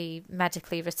not going to be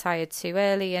medically retired too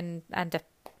early and end up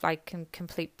like in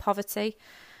complete poverty.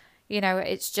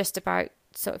 It's just about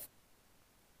sort of,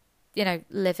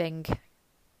 living.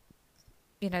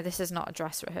 This is not a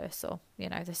dress rehearsal.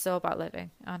 This is all about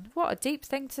living. And what a deep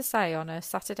thing to say on a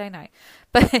Saturday night.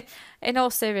 But in all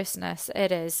seriousness,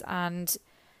 it is. And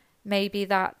maybe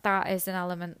that is an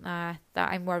element there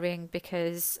that I'm worrying,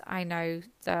 because I know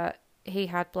that he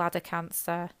had bladder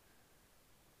cancer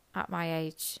at my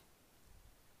age,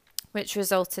 which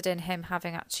resulted in him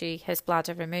having actually his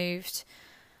bladder removed,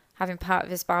 having part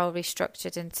of his bowel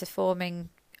restructured into forming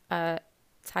a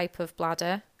type of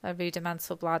bladder, a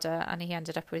rudimental bladder, and he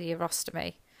ended up with a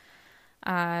urostomy,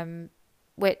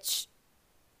 which,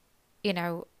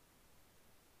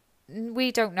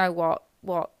 we don't know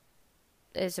what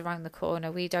is around the corner.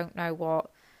 We don't know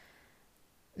what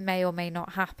may or may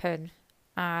not happen.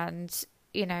 And,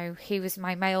 he was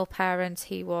my male parent.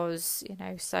 He was,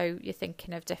 so you're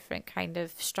thinking of different kind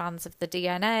of strands of the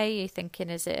DNA. You're thinking,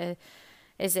 is it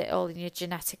all in your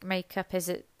genetic makeup? Is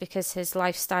it because his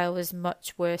lifestyle was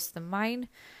much worse than mine?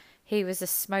 He was a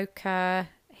smoker.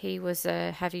 He was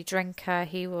a heavy drinker.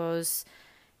 He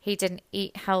didn't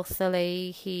eat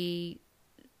healthily. He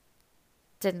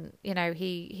didn't,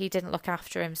 he didn't look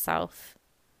after himself.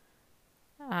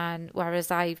 And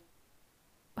whereas I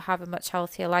have a much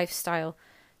healthier lifestyle.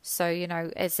 So,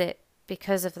 is it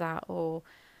because of that, or,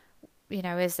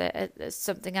 is it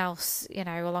something else,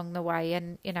 along the way?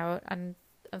 And, and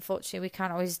unfortunately we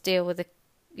can't always deal with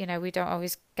we don't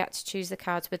always get to choose the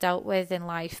cards we're dealt with in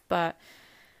life. But,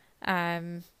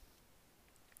 it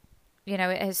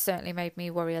has certainly made me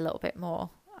worry a little bit more.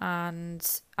 And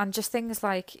just things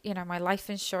like, my life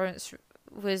insurance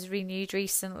was renewed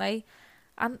recently.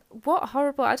 And what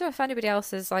horrible, I don't know if anybody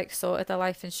else has like sorted their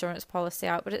life insurance policy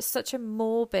out, but it's such a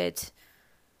morbid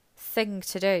thing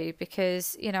to do,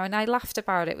 because, and I laughed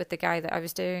about it with the guy that I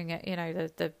was doing it,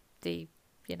 the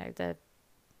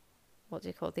what do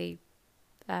you call the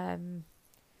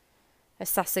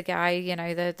assessor guy,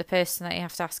 the person that you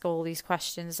have to ask all these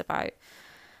questions about.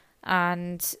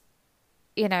 And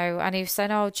you know, and he was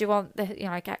saying, oh, do you want the, you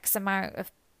know, like X amount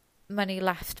of money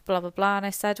left, blah, blah, blah. And I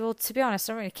said, well, to be honest,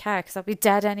 I don't really care because I'll be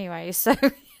dead anyway. So,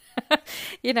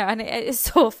 you know, and it is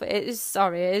so, it is,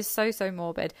 sorry, it is so, so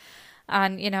morbid.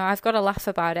 And, you know, I've got to laugh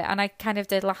about it. And I kind of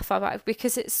did laugh about it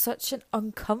because it's such an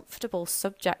uncomfortable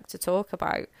subject to talk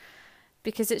about.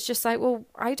 Because it's just like, well,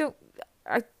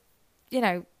 you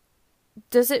know,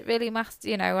 does it really matter?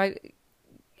 You know,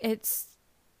 it's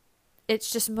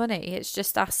just money. It's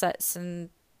just assets and,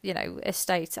 you know,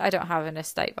 estate. I don't have an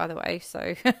estate, by the way.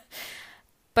 So,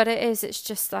 but it's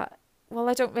just that, well,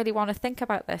 I don't really want to think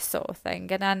about this sort of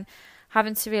thing. And then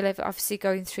having to relive, obviously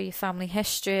going through your family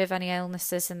history of any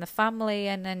illnesses in the family,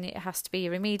 and then it has to be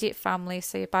your immediate family,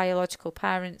 so your biological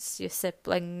parents, your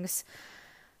siblings,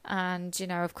 and, you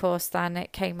know, of course, then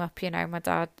it came up, you know, my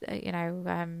dad, you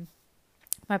know,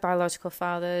 my biological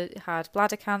father had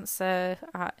bladder cancer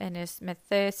in his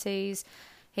mid-30s.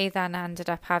 He then ended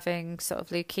up having sort of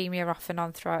leukemia off and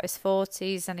on throughout his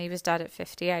 40s, and he was dead at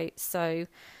 58. So,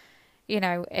 you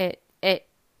know, it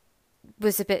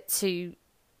was a bit too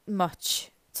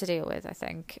much to deal with, I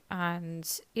think. And,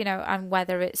 you know, and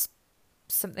whether it's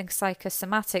something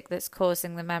psychosomatic that's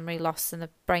causing the memory loss and the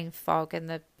brain fog and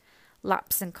the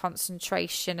lapse in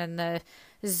concentration and the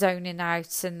zoning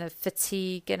out and the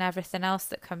fatigue and everything else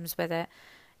that comes with it,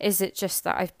 is it just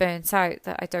that I've burnt out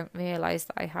that I don't realise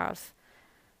that I have?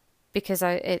 Because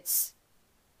I've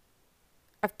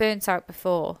burnt out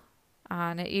before,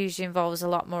 and it usually involves a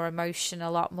lot more emotion,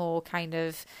 a lot more kind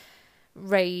of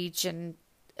rage and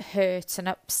hurt and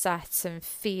upset and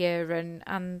fear,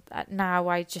 and now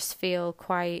I just feel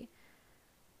quite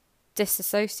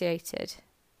disassociated,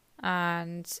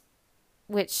 and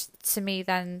which to me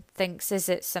then thinks, is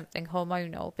it something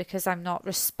hormonal? Because I'm not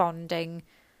responding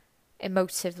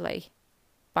emotively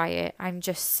by it. I'm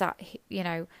just sat, you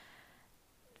know,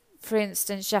 for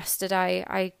instance, yesterday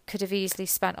I could have easily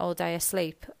spent all day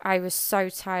asleep. I was so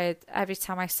tired. Every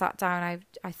time I sat down,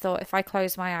 I thought, if I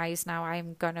close my eyes now,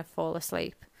 I'm going to fall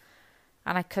asleep.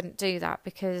 And I couldn't do that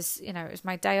because, you know, it was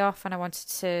my day off and I wanted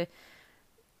to,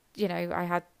 you know, I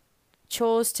had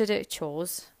chores to do.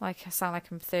 Chores, like I sound like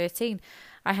I'm 13.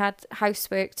 I had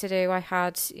housework to do. I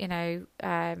had, you know,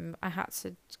 I had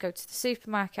to go to the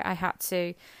supermarket. I had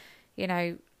to, you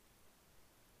know,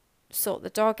 sort the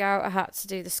dog out. I had to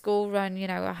do the school run. You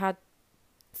know, I had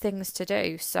things to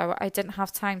do. So I didn't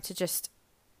have time to just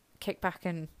kick back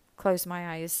and close my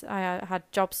eyes. I had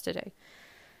jobs to do.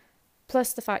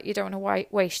 Plus the fact you don't want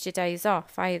to waste your days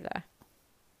off either.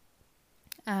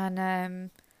 And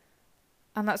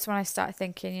that's when I started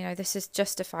thinking, you know, this is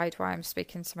justified why I'm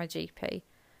speaking to my GP.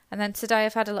 And then today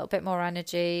I've had a little bit more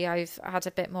energy. I've had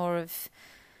a bit more of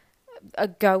a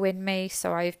go in me.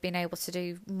 So I've been able to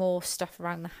do more stuff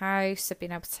around the house. I've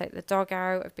been able to take the dog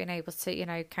out. I've been able to, you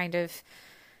know, kind of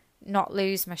not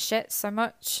lose my shit so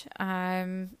much.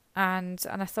 And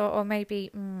I thought, oh,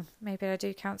 maybe I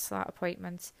do cancel that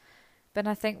appointment. But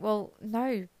I think, well,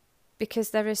 no,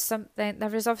 because there is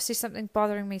obviously something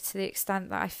bothering me to the extent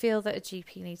that I feel that a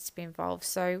GP needs to be involved.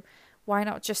 So why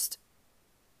not just,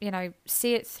 you know,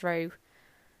 see it through?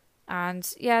 And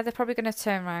yeah, they're probably going to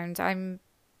turn around. I'm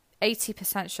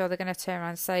 80% sure they're going to turn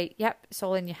around and say, yep, it's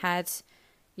all in your head.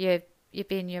 You're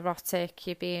being neurotic,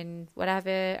 you're being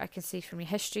whatever. I can see from your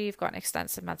history, you've got an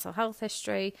extensive mental health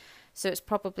history. So it's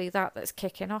probably that's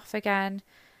kicking off again.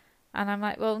 And I'm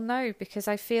like, well, no, because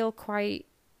I feel quite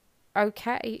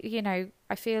okay. You know,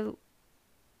 I feel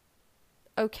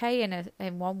okay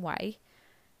in one way,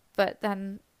 but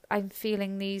then I'm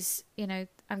feeling these, you know,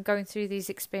 I'm going through these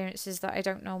experiences that I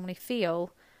don't normally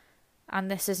feel, and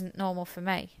this isn't normal for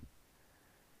me.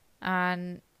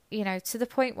 And, you know, to the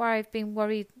point where I've been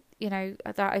worried, you know,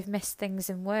 that I've missed things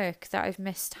in work, that I've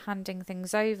missed handing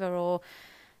things over or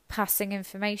passing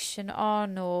information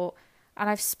on, and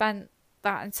I've spent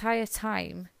that entire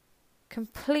time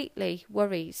completely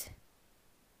worried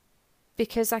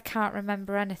because I can't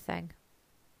remember anything.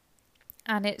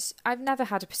 And I've never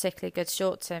had a particularly good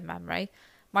short-term memory.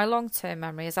 My long-term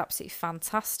memory is absolutely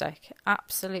fantastic,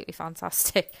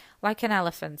 like an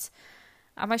elephant.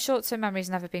 And my short-term memory's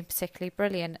never been particularly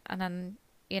brilliant. And then,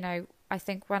 you know, I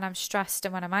think when I'm stressed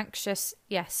and when I'm anxious,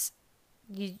 yes,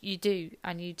 you do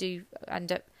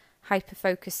end up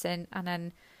hyper-focusing, and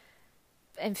then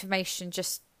information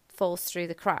just falls through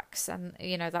the cracks, and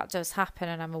you know that does happen,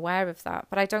 and I'm aware of that,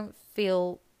 but I don't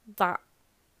feel that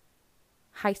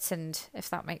heightened, if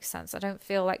that makes sense. I don't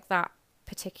feel like that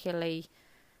particularly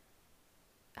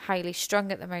highly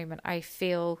strung at the moment. I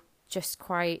feel just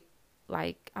quite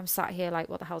like I'm sat here like,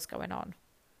 what the hell's going on?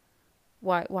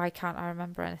 Why can't I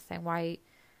remember anything? Why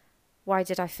why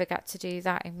did I forget to do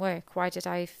that in work? Why did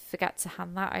I forget to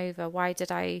hand that over? Why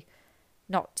did I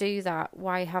not do that?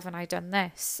 Why haven't I done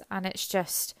this? And it's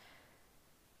just,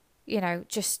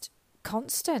 just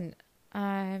constant.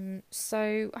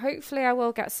 So hopefully I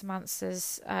will get some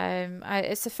answers.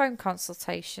 It's a phone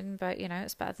consultation, but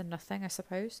it's better than nothing, I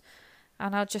suppose.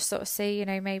 And I'll just sort of see,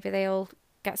 maybe they'll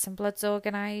get some bloods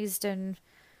organised and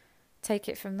take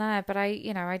it from there. But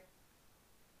I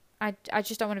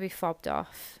just don't want to be fobbed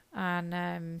off. And,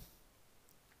 on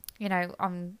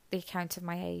the account of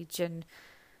my age and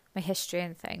my history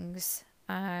and things,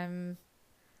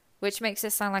 which makes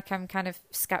it sound like I'm kind of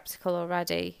skeptical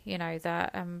already,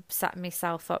 that I'm setting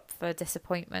myself up for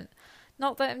disappointment.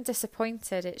 Not that I'm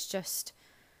disappointed, it's just,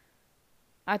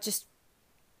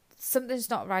 something's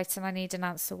not right and I need an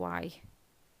answer why.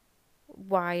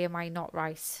 Why am I not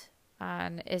right?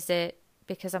 And is it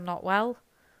because I'm not well?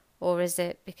 Or is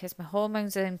it because my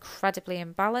hormones are incredibly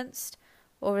imbalanced?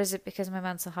 Or is it because my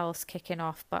mental health's kicking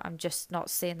off, but I'm just not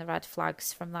seeing the red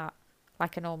flags from that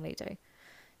like I normally do?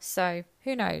 So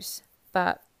who knows?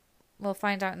 But we'll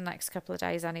find out in the next couple of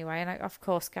days anyway. And of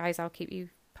course, guys, I'll keep you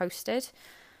posted.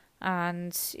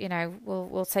 And,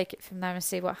 we'll take it from there and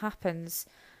see what happens.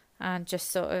 And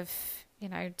just sort of,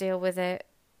 deal with it,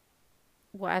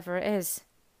 whatever it is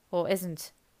or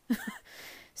isn't.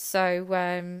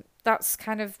 So that's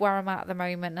kind of where I'm at the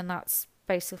moment, and that's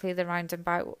basically the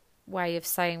roundabout way of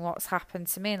saying what's happened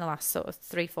to me in the last sort of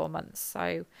 3-4 months.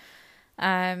 So,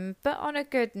 but on a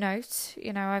good note,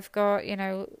 I've got,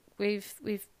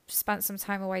 we've spent some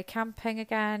time away camping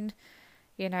again.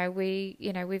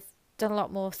 We've done a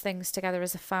lot more things together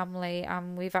as a family,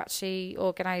 and we've actually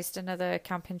organised another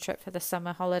camping trip for the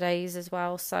summer holidays as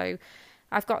well. So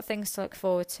I've got things to look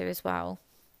forward to as well.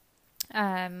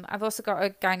 I've also got a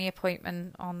gynae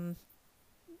appointment on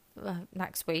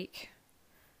next week.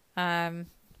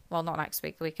 Well, not next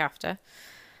week, the week after.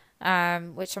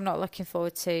 Which I'm not looking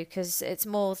forward to because it's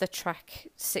more the trek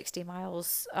 60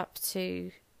 miles up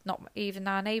to not even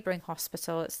our neighbouring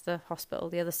hospital. It's the hospital,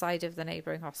 the other side of the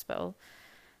neighbouring hospital,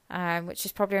 which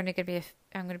is probably only going to be,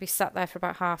 I'm going to be sat there for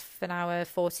about half an hour,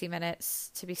 40 minutes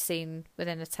to be seen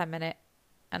within a 10-minute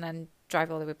and then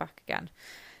drive all the way back again.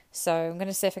 So I'm going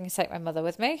to see if I can take my mother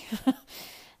with me.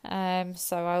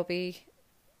 So I'll be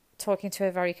talking to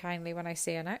her very kindly when I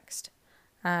see her next.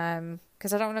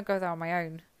 Because I don't want to go there on my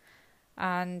own.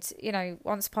 And,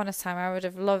 once upon a time I would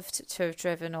have loved to have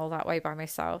driven all that way by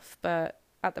myself. But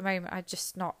at the moment I'm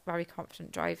just not very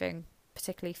confident driving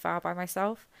particularly far by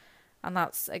myself. And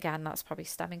that's probably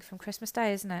stemming from Christmas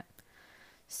Day, isn't it?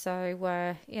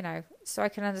 So, so I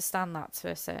can understand that to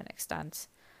a certain extent.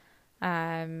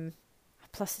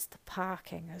 Plus it's the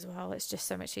parking as well. It's just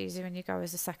so much easier when you go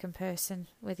as a second person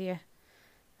with you.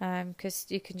 Because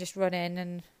you can just run in,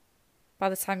 and by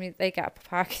the time they get up a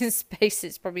parking space,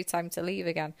 it's probably time to leave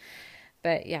again.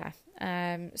 But yeah,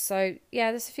 so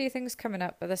yeah, there's a few things coming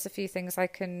up, but there's a few things I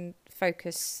can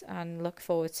focus and look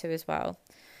forward to as well.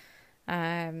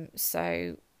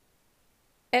 So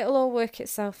it'll all work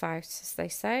itself out, as they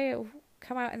say. It'll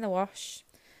come out in the wash.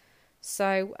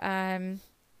 So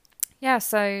yeah,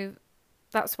 so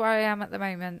that's where I am at the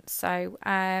moment. So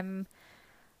I'm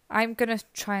going to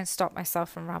try and stop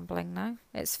myself from rambling now.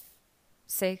 It's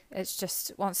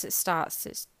just, once it starts,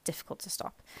 it's difficult to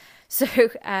stop. So,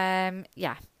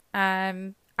 yeah,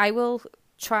 I will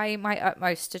try my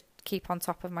utmost to keep on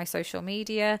top of my social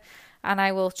media, and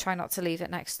I will try not to leave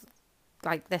it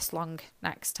this long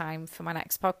next time for my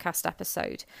next podcast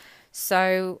episode.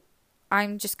 So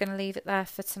I'm just going to leave it there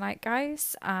for tonight,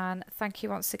 guys. And thank you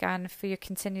once again for your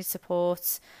continued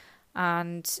support.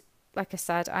 And like I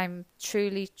said, I'm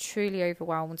truly, truly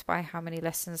overwhelmed by how many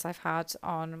listens I've had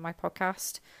on my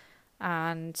podcast,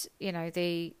 and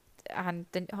the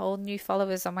whole new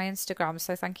followers on my Instagram.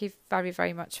 So thank you very,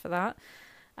 very much for that.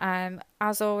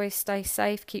 As always, stay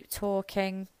safe, keep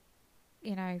talking.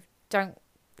 Don't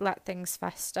let things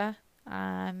fester.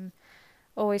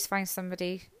 Always find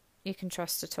somebody you can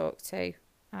trust to talk to,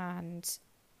 and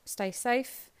stay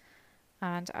safe.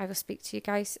 And I will speak to you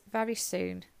guys very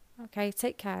soon. Okay,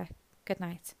 take care. Good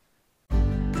night.